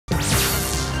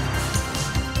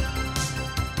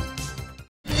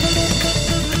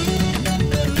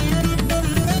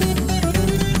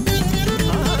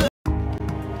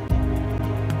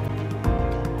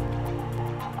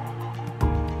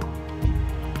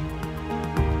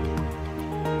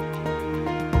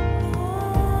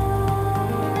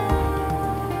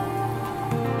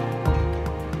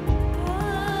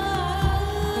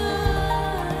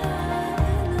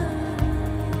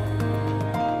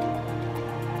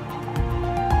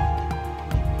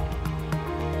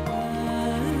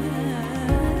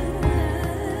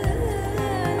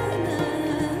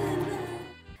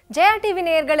Jaya TV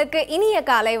நேயர்களுக்கு இனிய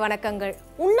காலை வணக்கங்கள்.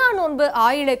 உண்ணா நோன்பு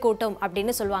ஆயிழை கூட்டம்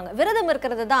அப்படின்னு சொல்லுவாங்க. விரதம்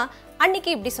இருக்கிறது தான் அன்னைக்கு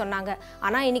இப்படி சொன்னாங்க.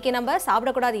 ஆனால் இன்னைக்கு நம்ம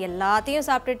சாப்பிடக்கூடாது எல்லாத்தையும்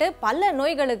சாப்பிட்டுட்டு பல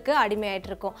நோய்களுக்கு அடிமையாயிட்டு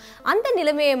இருக்கோம். அந்த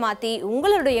நிலைமையை மாற்றி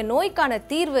உங்களுடைய நோய்க்கான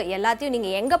தீர்வு எல்லாத்தையும்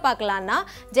நீங்கள் எங்கே பார்க்கலான்னா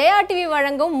ஜெயா டிவி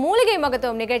வழங்கும் மூலிகை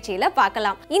மகத்துவம் நிகழ்ச்சியில்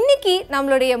பார்க்கலாம். இன்னைக்கு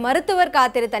நம்மளுடைய மருத்துவர்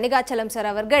Dr.Thanigasalam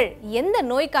சார் அவர்கள் எந்த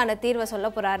நோய்க்கான தீர்வை சொல்ல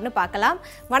போறாருன்னு பார்க்கலாம்.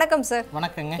 வணக்கம் சார்.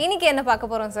 வணக்கங்க. இன்னைக்கு என்ன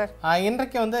பார்க்க போகிறோம் சார்?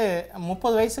 இன்றைக்கு வந்து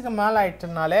 30 வயசுக்கு மேலே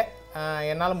ஆயிட்டுனாலே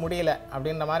என்னால் முடியல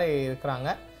அப்படின்ற மாதிரி இருக்கிறாங்க.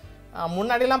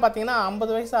 முன்னாடிலாம் பார்த்தீங்கன்னா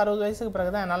 50 வயசு 60 வயசுக்கு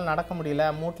பிறகு தான் என்னால் நடக்க முடியல,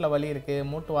 மூட்டில் வலி இருக்குது,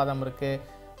 மூட்டு வாதம் இருக்குது,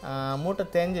 மூட்டு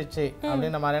தேஞ்சிச்சு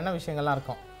அப்படின்ற மாதிரியான விஷயங்கள்லாம்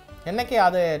இருக்கும். இன்றைக்கி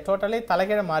அது டோட்டலி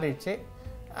தலைகீழ மாறிடுச்சு.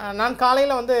 நான்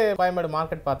காலையில் வந்து கோயம்பேடு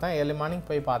மார்க்கெட் பார்த்தேன், ஏர்லி மார்னிங்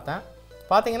போய் பார்த்தேன்.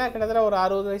 பார்த்தீங்கன்னா கிட்டத்தட்ட ஒரு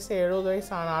 60 வயசு 70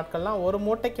 வயசு ஆன ஆட்கள்லாம் ஒரு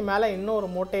மூட்டைக்கு மேலே இன்னொரு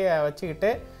மூட்டையை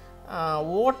வச்சுக்கிட்டு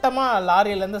ஓட்டமாக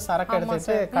லாரியிலேருந்து சரக்கு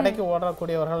எடுத்துகிட்டு கடைக்கு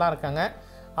ஓடக்கூடியவர்கள்லாம் இருக்காங்க.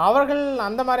 அவர்கள்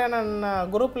அந்த மாதிரியான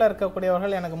குரூப்பில்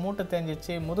இருக்கக்கூடியவர்கள் எனக்கு மூட்டு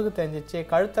தேஞ்சிச்சு, முதுகு தேஞ்சிச்சு,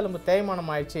 கழுத்தெலும்பு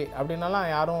தேய்மானம் ஆயிடுச்சு அப்படின்னாலாம்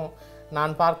யாரும்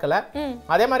நான் பார்க்கல.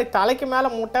 அதே மாதிரி தலைக்கு மேலே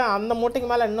மூட்டை, அந்த மூட்டைக்கு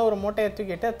மேலே இன்னொரு மூட்டையை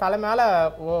தூக்கிட்டு தலை மேலே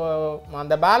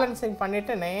அந்த பேலன்சிங்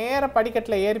பண்ணிவிட்டு நேர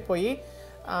படிக்கட்டில் ஏறி போய்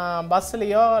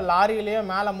பஸ்ஸுலேயோ லாரியிலையோ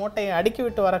மேலே மூட்டையை அடுக்கி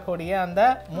விட்டு வரக்கூடிய அந்த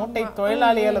மூட்டை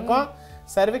தொழிலாளிகளுக்கும்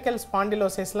சர்விக்கல்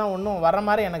ஸ்பாண்டிலோசிஸ்லாம் ஒன்றும் வர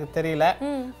மாதிரி எனக்கு தெரியல.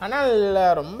 ஆனால்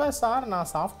ரொம்ப சார் நான்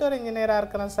சாஃப்ட்வேர் இன்ஜினியராக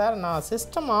இருக்கிறேன் சார், நான்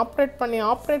சிஸ்டம் ஆப்ரேட்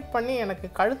பண்ணி எனக்கு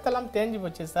கழுத்தெல்லாம் தேஞ்சு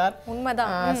போச்சு சார்,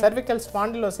 உண்மைதான், சர்விக்கல்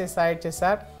ஸ்பாண்டிலோசிஸ் ஆயிடுச்சு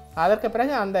சார். அதற்கு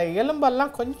பிறகு அந்த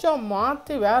எலும்பெல்லாம் கொஞ்சம்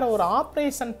மாற்றி வேற ஒரு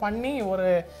ஆப்ரேஷன் பண்ணி ஒரு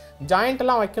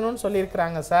ஜாயிண்ட்லாம் வைக்கணும்னு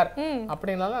சொல்லியிருக்கிறாங்க சார்.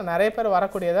 அப்படின்னாலும் நிறைய பேர்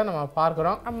வரக்கூடியதை நம்ம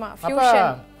பார்க்குறோம்.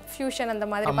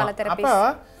 அப்போ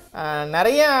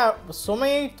நிறைய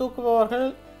சுமையை தூக்குபவர்கள்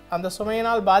அந்த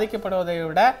சுமையினால் பாதிக்கப்படுவதை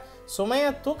விட சுமையை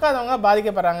தூக்காதவங்க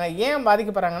பாதிக்கப்படுறாங்க. ஏன்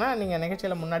பாதிக்கப்படுறாங்கன்னா, நீங்கள்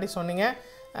நிகழ்ச்சியில் முன்னாடி சொன்னீங்க,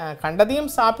 கண்டதையும்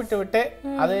சாப்பிட்டு விட்டு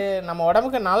அது நம்ம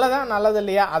உடம்புக்கு நல்லது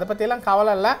இல்லையா, அதை பற்றியெல்லாம்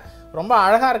கவலை இல்லை, ரொம்ப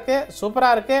அழகாக இருக்குது,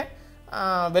 சூப்பராக இருக்குது,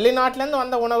 வெளிநாட்டிலேருந்து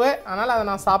வந்த உணவு, அதனால் அதை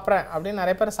நான் சாப்பிட்றேன் அப்படின்னு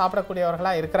நிறைய பேர்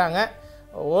சாப்பிடக்கூடியவர்களாக இருக்கிறாங்க.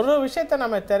 ஒரு விஷயத்தை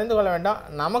நம்ம தெரிந்து கொள்ள வேண்டும்,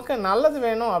 நமக்கு நல்லது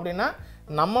வேணும் அப்படின்னா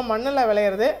நம்ம மண்ணில்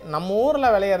விளையிறது, நம்ம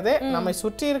ஊரில் விளையிறது, நம்மை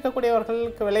சுற்றி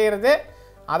இருக்கக்கூடியவர்களுக்கு விளையிறது,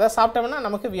 அதை சாப்பிட்டோம்னா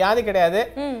நமக்கு வியாதி கிடையாது.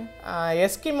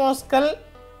 எஸ்கிமோஸ்கள்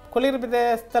குளிர்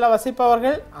பிரதேசத்தில்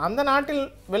வசிப்பவர்கள் அந்த நாட்டில்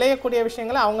விளையக்கூடிய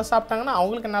விஷயங்களை அவங்க சாப்பிட்டாங்கன்னா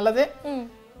அவங்களுக்கு நல்லது.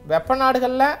 வெப்ப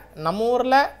நாடுகளில் நம்ம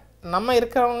ஊரில் நம்ம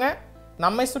இருக்கிறவங்க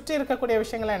நம்மை சுற்றி இருக்கக்கூடிய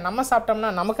விஷயங்களை நம்ம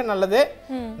சாப்பிட்டோம்னா நமக்கு நல்லது.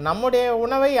 நம்முடைய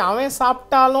உணவை அவன்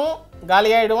சாப்பிட்டாலும்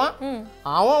காலியாயிடுவான்.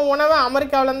 அவன் உணவை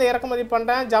அமெரிக்காவிலேருந்து இறக்குமதி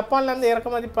பண்ணுறேன், ஜப்பான்லேருந்து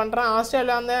இறக்குமதி பண்ணுறேன்,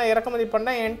 ஆஸ்திரேலியாவிலேருந்து இறக்குமதி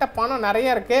பண்ணுறேன், என்கிட்ட பணம்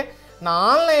நிறைய இருக்குது, நான்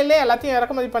ஆன்லைன்லேயே எல்லாத்தையும்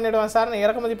இறக்குமதி பண்ணிவிடுவேன் சார், நான்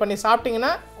இறக்குமதி பண்ணி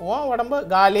சாப்பிட்டிங்கன்னா உன் உடம்பு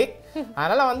காலி.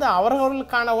 அதனால் வந்து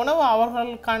அவர்களுக்கான உணவு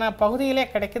அவர்களுக்கான பகுதியிலே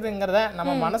கிடைக்குதுங்கிறத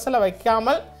நம்ம மனசில்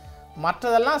வைக்காமல்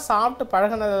மற்றதெல்லாம் சாப்பிட்டு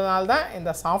பழகினதுனால தான்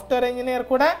இந்த சாஃப்ட்வேர்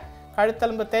இன்ஜினியர் கூட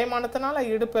கழுத்தெலும்பு தேய்மானத்தினால,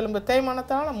 இடுப்பு எலும்பு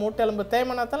தேய்மானத்தினால, மூட்டெலும்பு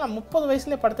தேய்மானத்தினால 30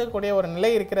 வயசுலேயே படுத்துக்கக்கூடிய ஒரு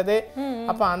நிலை இருக்கிறது.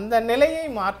 அப்போ அந்த நிலையை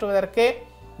மாற்றுவதற்கு,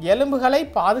 எலும்புகளை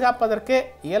பாதுகாப்பதற்கு,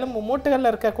 எலும்பு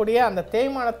மூட்டுகளில் இருக்கக்கூடிய அந்த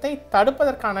தேய்மானத்தை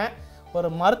தடுப்பதற்கான ஒரு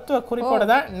மருத்துவ குறிப்போடு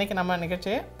தான் இன்னைக்கு நம்ம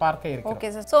நிகழ்ச்சியை பார்க்க இருக்கோம். Okay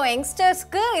sir. ஸோ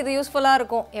யங்ஸ்டர்ஸ்க்கு இது யூஸ்ஃபுல்லாக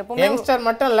இருக்கும். எப்பவுமே யங்ஸ்டர்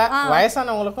மட்டும் இல்லை,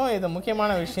 வயசானவங்களுக்கும் இது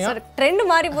முக்கியமான விஷயம். ட்ரெண்ட்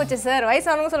மாறி போச்சு சார்,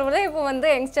 வயசானவங்க சொல்லும்போது இப்போ வந்து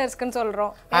யங்ஸ்டர்ஸ்க்குன்னு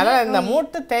சொல்கிறோம். அதனால் இந்த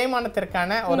மூட்டு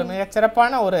தேய்மானத்திற்கான ஒரு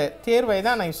மிகச்சிறப்பான ஒரு தீர்வை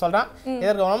தான் நான் சொல்கிறேன்.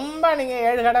 இதற்கு ரொம்ப நீங்கள்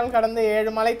 7 கடல் கடந்து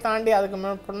 7 மலை தாண்டி அதுக்கு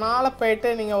முன்னால்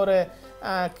போயிட்டு நீங்கள் ஒரு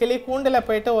கிளி கூண்டில்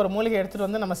போயிட்டு ஒரு மூலிகை எடுத்துகிட்டு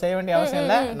வந்து நம்ம செய்ய வேண்டிய அவசியம்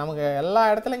இல்லை. நமக்கு எல்லா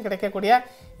இடத்துலையும் கிடைக்கக்கூடிய,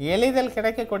 எளிதில்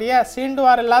கிடைக்கக்கூடிய,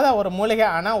 சீண்டுவார் இல்லாத ஒரு மூலிகை.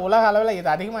 ஆனால் உலக அளவில்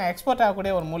இது அதிகமாக எக்ஸ்போர்ட்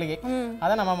ஆகக்கூடிய ஒரு மூலிகை,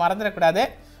 அதை நம்ம மறந்துடக்கூடாது.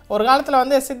 ஒரு காலத்தில்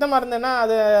வந்து சித்த மருந்துன்னா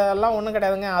அது எல்லாம் ஒன்றும்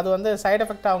கிடையாதுங்க, அது வந்து சைடு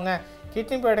எஃபெக்ட் ஆகுங்க,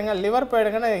 கிட்னி போயிடுங்க, லிவர்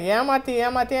போயிடுங்கன்னு ஏமாற்றி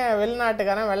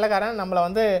வெளிநாட்டுக்காரன் வெள்ளைக்காரன் நம்மளை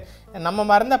வந்து நம்ம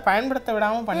மருந்தை பயன்படுத்த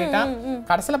விடாமல் பண்ணிட்டான்.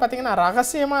 கடைசியில் பார்த்தீங்கன்னா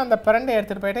ரகசியமாக அந்த பிரண்டை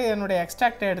எடுத்துகிட்டு போயிட்டு என்னுடைய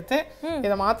எக்ஸ்ட்ராக்டை எடுத்து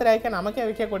இதை மாத்திரையாக்கி நமக்கே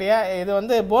விற்கக்கூடிய, இது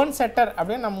வந்து போன் செட்டர்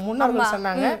அப்படின்னு நம்ம முன்னோர்கள்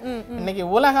சொன்னாங்க. இன்னைக்கு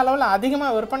உலக அளவில்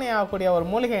அதிகமாக விற்பனை ஆகக்கூடிய ஒரு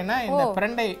மூலிகைன்னா இந்த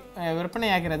பிரண்டை விற்பனை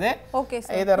ஆகிறது.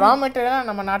 இது ரா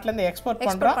மெட்டீரியலாக நம்ம நாட்டிலேருந்து எக்ஸ்போர்ட்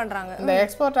பண்ணுறோம். இந்த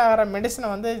எக்ஸ்போர்ட் ஆகிற மெடிசனை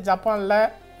வந்து ஜப்பானில்,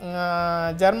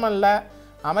 ஜெர்மனில்,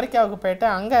 அமெரிக்காவுக்கு போயிட்டு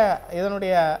அங்கே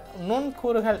இதனுடைய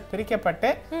நுண்கூறுகள் பிரிக்கப்பட்டு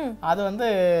அது வந்து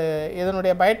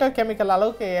இதனுடைய பயோகெமிக்கல்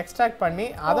அளவுக்கு எக்ஸ்ட்ராக்ட் பண்ணி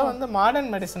அதை வந்து மாடர்ன்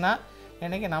மெடிசனாக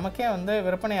இன்னைக்கு நமக்கே வந்து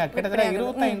விற்பனை கிட்டத்தட்ட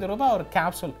 25 ரூபாய் ஒரு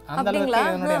கேப்சூல். அந்த அளவுக்கு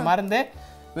இதனுடைய மருந்து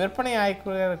விற்பனை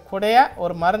ஆகக்கூடிய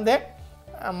ஒரு மருந்து.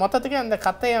 மொத்தத்துக்கு அந்த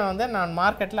கத்தையை வந்து நான்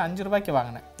மார்க்கெட்டில் 5 ரூபாய்க்கு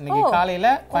வாங்கினேன். இன்னைக்கு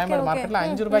காலையில் கோயம்பேடு மார்க்கெட்டில்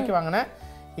 5 ரூபாய்க்கு வாங்கினேன்.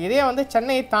 இதே வந்து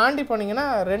சென்னையை தாண்டி போனீங்கன்னா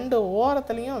 2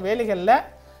 ஓரத்துலேயும் வேலிகளில்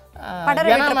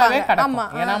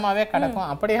ஏனாமாவே கிடக்கும்.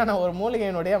 அப்படியான ஒரு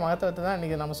மூலிகையினுடைய மகத்துவத்தை தான்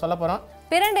இன்னைக்கு நம்ம சொல்ல போறோம்.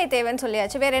 பிரண்டை தேவைன்னு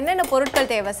சொல்லியாச்சு, வேற என்னென்ன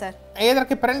பொருட்கள் தேவை சார்?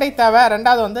 இதற்கு பிரண்டை தேவை.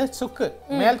 ரெண்டாவது வந்து சுக்கு,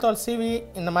 மேல் தோல் சீவி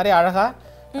இந்த மாதிரி அழகா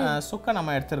சுக்கை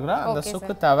நம்ம எடுத்துருக்கிறோம். அந்த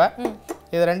சுக்கு தேவை.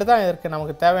 இது ரெண்டு தான் இதற்கு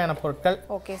நமக்கு தேவையான பொருட்கள்.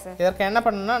 Okay sir. இதற்கு என்ன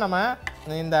பண்ணணும்னா நம்ம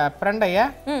இந்த பிரண்டையை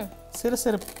சிறு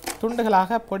சிறு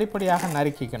துண்டுகளாக பொடி பொடியாக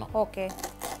நறுக்கிக்கணும். ஓகே.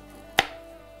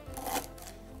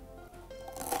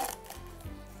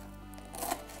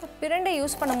 பிரண்டை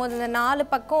யூஸ் பண்ணும்போது இந்த 4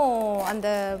 பக்கம் அந்த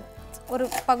ஒரு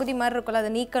பகுதி மாதிரி இருக்கும்ல,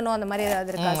 அதை நீக்கணும், அந்த மாதிரி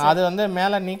ஏதாவது இருக்கா? அது வந்து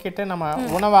மேலே நீக்கிட்டு நம்ம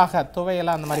உணவாக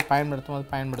துவையெல்லாம் அந்த மாதிரி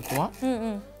பயன்படுத்துவோம்.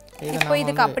 இப்போ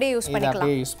இதுக்கு அப்படியே யூஸ் பண்ணிக்கலாம்.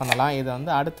 அப்படியே யூஸ் பண்ணலாம். இது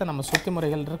வந்து அடுத்து நம்ம சுத்தி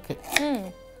முறைகள் இருக்கு.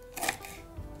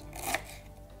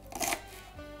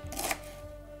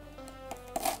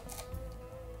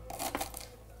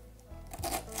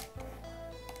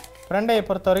 பிரண்டையை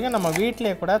பொறுத்த வரைக்கும் நம்ம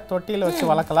வீட்டிலேயே கூட தொட்டியில் வச்சு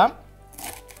வளர்க்கலாம்.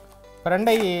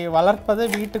 பிரண்டை வளர்ப்பது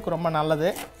வீட்டுக்கு ரொம்ப நல்லது.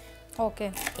 ஓகே.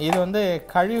 இது வந்து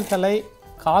கழிவுகளை,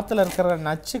 காற்றுல இருக்கிற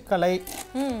நச்சுக்களை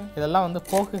இதெல்லாம் வந்து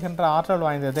போக்குகின்ற ஆற்றல்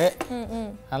வாய்ந்தது.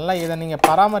 நல்லா இதை நீங்கள்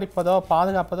பராமரிப்பதோ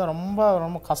பாதுகாப்பதோ ரொம்ப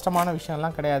ரொம்ப கஷ்டமான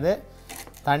விஷயம்லாம் கிடையாது.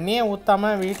 தண்ணியே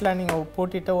ஊற்றாமல் வீட்டில் நீங்கள்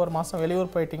பூட்டிட்டு ஒரு மாதம்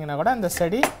வெளியூர் போயிட்டீங்கன்னா கூட இந்த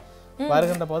செடி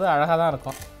வருகின்ற போது அழகாக தான்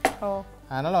இருக்கும்.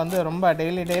 அதனால் வந்து ரொம்ப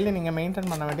டெய்லி நீங்கள்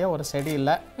மெயின்டைன் பண்ண வேண்டிய ஒரு செடி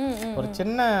இல்லை. ஒரு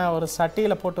சின்ன ஒரு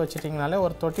சட்டியில் போட்டு வச்சுட்டிங்கனாலே,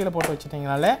 ஒரு தொட்டியில் போட்டு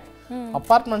வச்சுட்டிங்கனாலே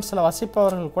அப்பார்ட்மெண்ட்ஸில்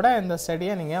வசிப்பவர்கள் கூட இந்த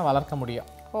செடியை நீங்கள் வளர்க்க முடியும்.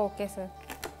 Okay sir.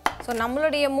 ஸோ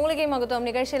நம்மளுடைய மூலிகை மகத்துவம்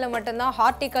நிகழ்ச்சியில் மட்டும்தான்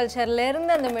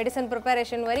ஹார்டிகல்ச்சர்லேருந்து அந்த மெடிசன்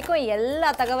ப்ரிப்பரேஷன் வரைக்கும் எல்லா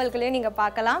தகவல்களையும் நீங்கள்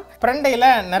பார்க்கலாம். பிரண்டையில்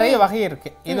நிறைய வகை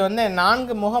இருக்குது. இது வந்து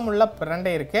 4 முகமுள்ள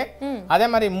பிரண்டை இருக்குது. அதே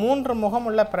மாதிரி 3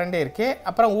 முகமுள்ள பிரண்டை இருக்குது.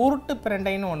 அப்புறம் உருட்டு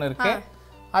பிரண்டைன்னு ஒன்று இருக்குது.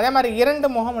 அதே மாதிரி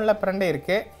 2 முகமுள்ள பிரண்டை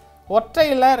இருக்குது.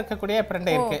 ஒற்றையில் இருக்கக்கூடிய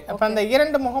பிரண்டை இருக்கு. அப்போ அந்த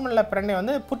 2 முகமுள்ள பிரண்டை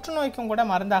வந்து புற்றுநோய்க்கும் கூட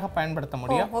மருந்தாக பயன்படுத்த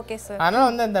முடியும். அதனால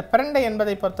வந்து இந்த பிரண்டை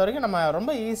என்பதை பொறுத்த வரைக்கும் நம்ம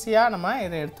ரொம்ப ஈஸியாக நம்ம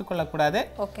இதை எடுத்துக்கொள்ளக்கூடாது.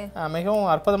 மிகவும்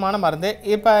அற்புதமான மருந்து.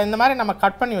 இப்போ இந்த மாதிரி நம்ம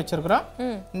கட் பண்ணி வச்சிருக்கிறோம்.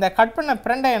 இந்த கட் பண்ண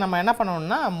பிரண்டையை நம்ம என்ன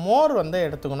பண்ணணும்னா மோர் வந்து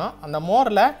எடுத்துக்கணும். அந்த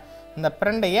மோரில் இந்த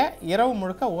பிரண்டையை இரவு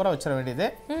முழுக்க ஊற வச்சிட வேண்டியது.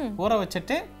 ஊற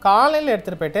வச்சுட்டு காலையில்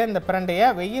எடுத்துகிட்டு போயிட்டு இந்த பிரண்டையை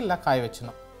வெயிலில் காய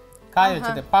வச்சிடணும். காய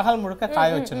வச்சுட்டு பகல் முழுக்க காய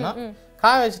வச்சிடணும்.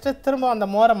 காய வச்சுட்டு திரும்ப அந்த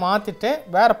மோரை மாற்றிட்டு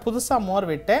வேற புதுசாக மோர்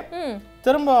விட்டு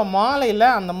திரும்ப மாலையில்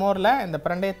அந்த மோரில் இந்த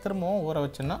பிரண்டையை திரும்பவும் ஊற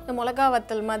வச்சிடணும். மிளகா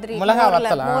வத்தல் மாதிரி,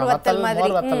 மோர்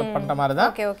வத்தல் பண்ணுற மாதிரி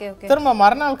தான். திரும்ப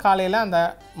மறுநாள் காலையில் அந்த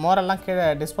மோரெல்லாம் கீழே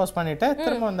டிஸ்போஸ் பண்ணிட்டு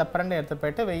திரும்ப அந்த பிரண்டை எடுத்து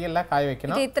போயிட்டு வெயிலில் காய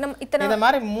வைக்கணும். இந்த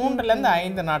மாதிரி 3லேருந்து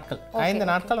 5 நாட்கள் 5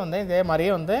 நாட்கள் வந்து இதே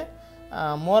மாதிரியே வந்து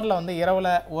மோரில் வந்து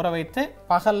இரவில் ஊற வைத்து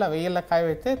பகலில் வெயிலில் காய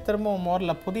வைத்து திரும்பவும்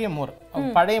மோரில் புதிய மோர்,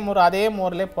 பழைய மோர் அதே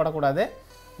மோர்லேயே போடக்கூடாது.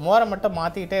 மோரை மட்டும்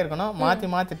மாற்றிக்கிட்டே இருக்கணும்.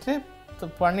 மாற்றிட்டு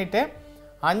பண்ணிவிட்டு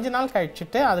 5 நாள்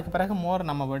கழிச்சுட்டு அதுக்கு பிறகு மோர்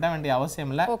நம்ம விட வேண்டிய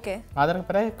அவசியம் இல்லை. அதற்கு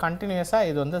பிறகு கண்டினியூஸாக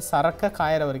இது வந்து சரக்க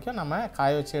காயிற வரைக்கும் நம்ம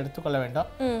காய வச்சு எடுத்துக்கொள்ள வேண்டும்.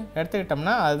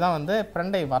 எடுத்துக்கிட்டோம்னா அதுதான் வந்து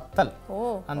பிரண்டை வத்தல்.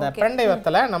 அந்த பிரண்டை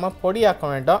வத்தலை நம்ம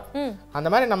பொடியாக்க வேண்டும். அந்த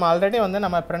மாதிரி நம்ம ஆல்ரெடி வந்து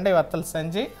நம்ம பிரண்டை வத்தல்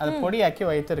செஞ்சு அதை பொடியாக்கி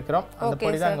வைத்திருக்கிறோம். அந்த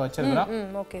பொடி தான் அங்கே வச்சிருக்கிறோம்.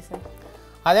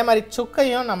 அதே மாதிரி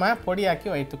சுக்கையும் நம்ம பொடியாக்கி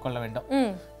வைத்துக்கொள்ள வேண்டும்.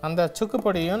 அந்த சுக்கு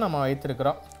பொடியும் நம்ம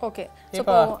வைத்திருக்கிறோம். ஓகே.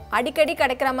 இப்போ அடிக்கடி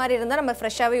கிடைக்கிற மாதிரி இருந்தா நம்ம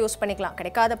ஃப்ரெஷ்ஷாவே யூஸ் பண்ணிக்கலாம்.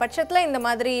 கிடைக்காத பட்சத்துல இந்த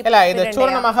மாதிரி இல்ல இது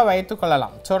சூர்ணமாக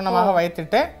வைத்துக்கொள்ளலாம். சூர்ணமாக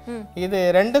வைத்துட்டு இது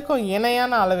ரெண்டுக்கும்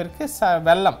இணையான அளவிற்கு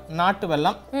வெல்லம், நாட்டு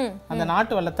வெல்லம், அந்த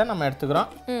நாட்டு வெல்லத்தை நம்ம எடுத்துக்கிறோம்.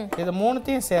 இது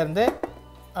 3த்தையும் சேர்ந்து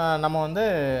நம்ம வந்து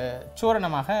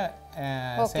சூரணமாக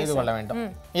செய்து கொள்ள வேண்டும்.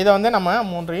 இதை வந்து நம்ம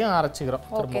 3ஐயும் அரைச்சிக்கிறோம்.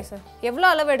 Okay sir. எவ்வளோ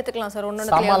அளவு எடுத்துக்கலாம் சார்?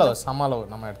 சம அளவு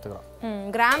நம்ம எடுத்துக்கிறோம்.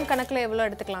 கிராம் கணக்கில் எவ்வளோ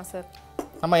எடுத்துக்கலாம் சார்?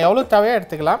 நம்ம எவ்வளோ தேவையோ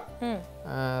எடுத்துக்கலாம்.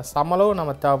 சமளவு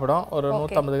நம்ம தேவைப்படும். ஒரு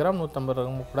 150 கிராம் 150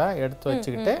 கிராம் கூட எடுத்து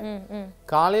வச்சுக்கிட்டு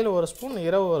காலையில் 1 ஸ்பூன்,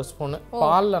 இரவு 1 ஸ்பூன்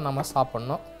பாலில் நம்ம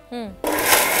சாப்பிடணும்.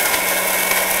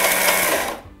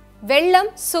 வெல்லம்,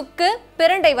 சுக்கு,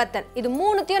 பிரண்டை வத்தல் இது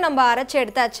 3த்தையும் நம்ம அரைச்சி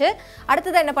எடுத்தாச்சு.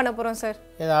 அடுத்தது என்ன பண்ண போகிறோம் சார்?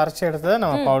 இதை அரைச்சி எடுத்ததை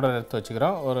நம்ம பவுடர் எடுத்து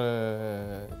வச்சுக்கிறோம். ஒரு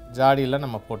ஜாடியில்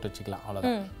நம்ம போட்டு வச்சுக்கலாம்.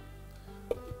 அவ்வளோதான்.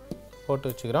 போட்டு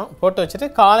வச்சுக்கிறோம். போட்டு வச்சுட்டு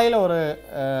காலையில் 1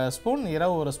 ஸ்பூன்,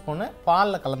 இரவு 1 ஸ்பூனு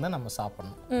பாலில் கலந்து நம்ம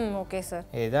சாப்பிடணும். Okay sir.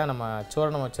 இதுதான் நம்ம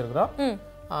சூரணம் வச்சுருக்கிறோம்.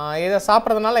 இதை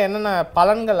சாப்பிட்றதுனால என்னென்ன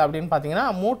பலன்கள் அப்படின்னு பார்த்தீங்கன்னா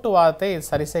மூட்டு வாதத்தை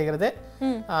சரி செய்கிறது,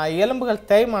 எலும்புகள்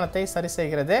தேய்மானத்தை சரி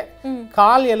செய்கிறது,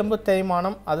 கால் எலும்பு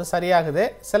தேய்மானம் அது சரியாகுது.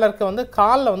 சிலருக்கு வந்து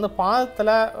காலில் வந்து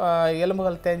பாதத்தில்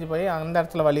எலும்புகள் தேஞ்சு போய் அந்த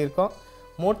இடத்துல வலி இருக்கும்,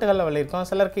 மூட்டுகளில் வலி இருக்கும்.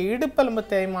 சிலருக்கு இடுப்பெலும்பு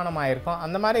தேய்மானம் ஆகிருக்கும்.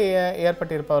 அந்த மாதிரி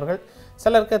ஏற்பட்டிருப்பவர்கள்.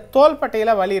 சிலருக்கு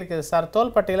தோள்பட்டையில் வலி இருக்குது சார்,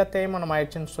 தோள்பட்டையில் தேய்மானம்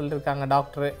ஆயிடுச்சுன்னு சொல்லியிருக்காங்க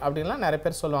டாக்டர் அப்படின்லாம் நிறைய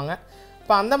பேர் சொல்லுவாங்க.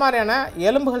 இப்போ அந்த மாதிரியான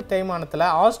எலும்புகள் தேய்மானத்தில்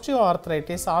ஆஸ்டியோ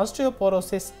ஆர்த்ரைட்டிஸ்,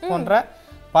 ஆஸ்டியோபோரோசிஸ் போன்ற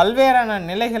பல்வேறான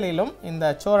நிலைகளிலும்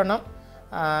இந்த சூரணம்,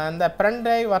 இந்த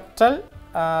பிரண்டை வற்றல்,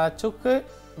 சுக்கு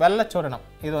வெள்ளைச்சூரணம்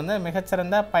இது வந்து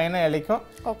மிகச்சிறந்த பயனை அளிக்கும்.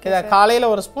 ஓகே இதை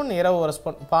காலையில் 1 ஸ்பூன், இரவு 1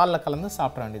 ஸ்பூன் பாலில் கலந்து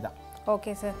சாப்பிட வேண்டியதான்.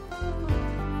 Okay sir.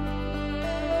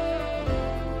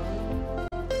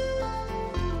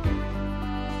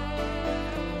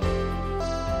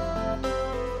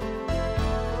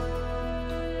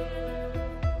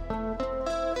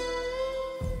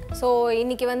 ஸோ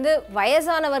இன்றைக்கி வந்து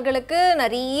வயசானவர்களுக்கு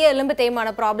நிறைய எலும்பு தேய்மான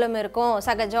ப்ராப்ளம் இருக்கும்,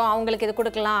 சகஜம், அவங்களுக்கு இது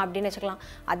கொடுக்கலாம் அப்படின்னு வச்சுக்கலாம்.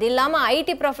 அது இல்லாமல்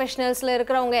ஐடி ப்ரொஃபஷனல்ஸில்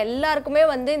இருக்கிறவங்க எல்லாருக்குமே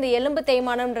வந்து இந்த எலும்பு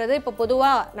தேய்மானம்ன்றது இப்போ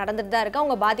பொதுவாக நடந்துட்டு தான் இருக்குது,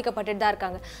 அவங்க பாதிக்கப்பட்டுட்டு தான்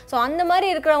இருக்காங்க. ஸோ அந்த மாதிரி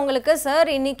இருக்கிறவங்களுக்கு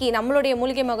சார் இன்னைக்கு நம்மளுடைய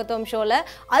மூலிகை மகத்துவம் ஷோவில்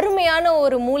அருமையான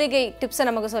ஒரு மூலிகை டிப்ஸை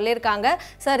நமக்கு சொல்லியிருக்காங்க.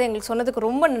 சார் எங்களுக்கு சொன்னதுக்கு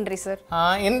ரொம்ப நன்றி சார்.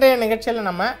 இன்றைய நிகழ்ச்சியில்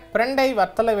நம்ம பிரண்டை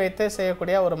வத்தலை வைத்து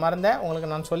செய்யக்கூடிய ஒரு மருந்தை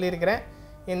உங்களுக்கு நான் சொல்லியிருக்கிறேன்.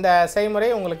 இந்த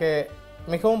செய்முறை உங்களுக்கு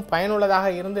மிகவும் பயனுள்ளதாக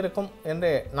இருந்திருக்கும் என்று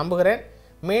நம்புகிறேன்.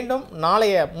 மீண்டும்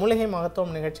நாளைய மூலிகை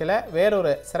மகத்துவம் நிகழ்ச்சியில்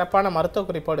வேறொரு சிறப்பான மருத்துவ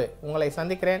குறிப்போடு உங்களை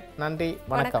சந்திக்கிறேன். நன்றி,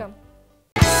 வணக்கம்.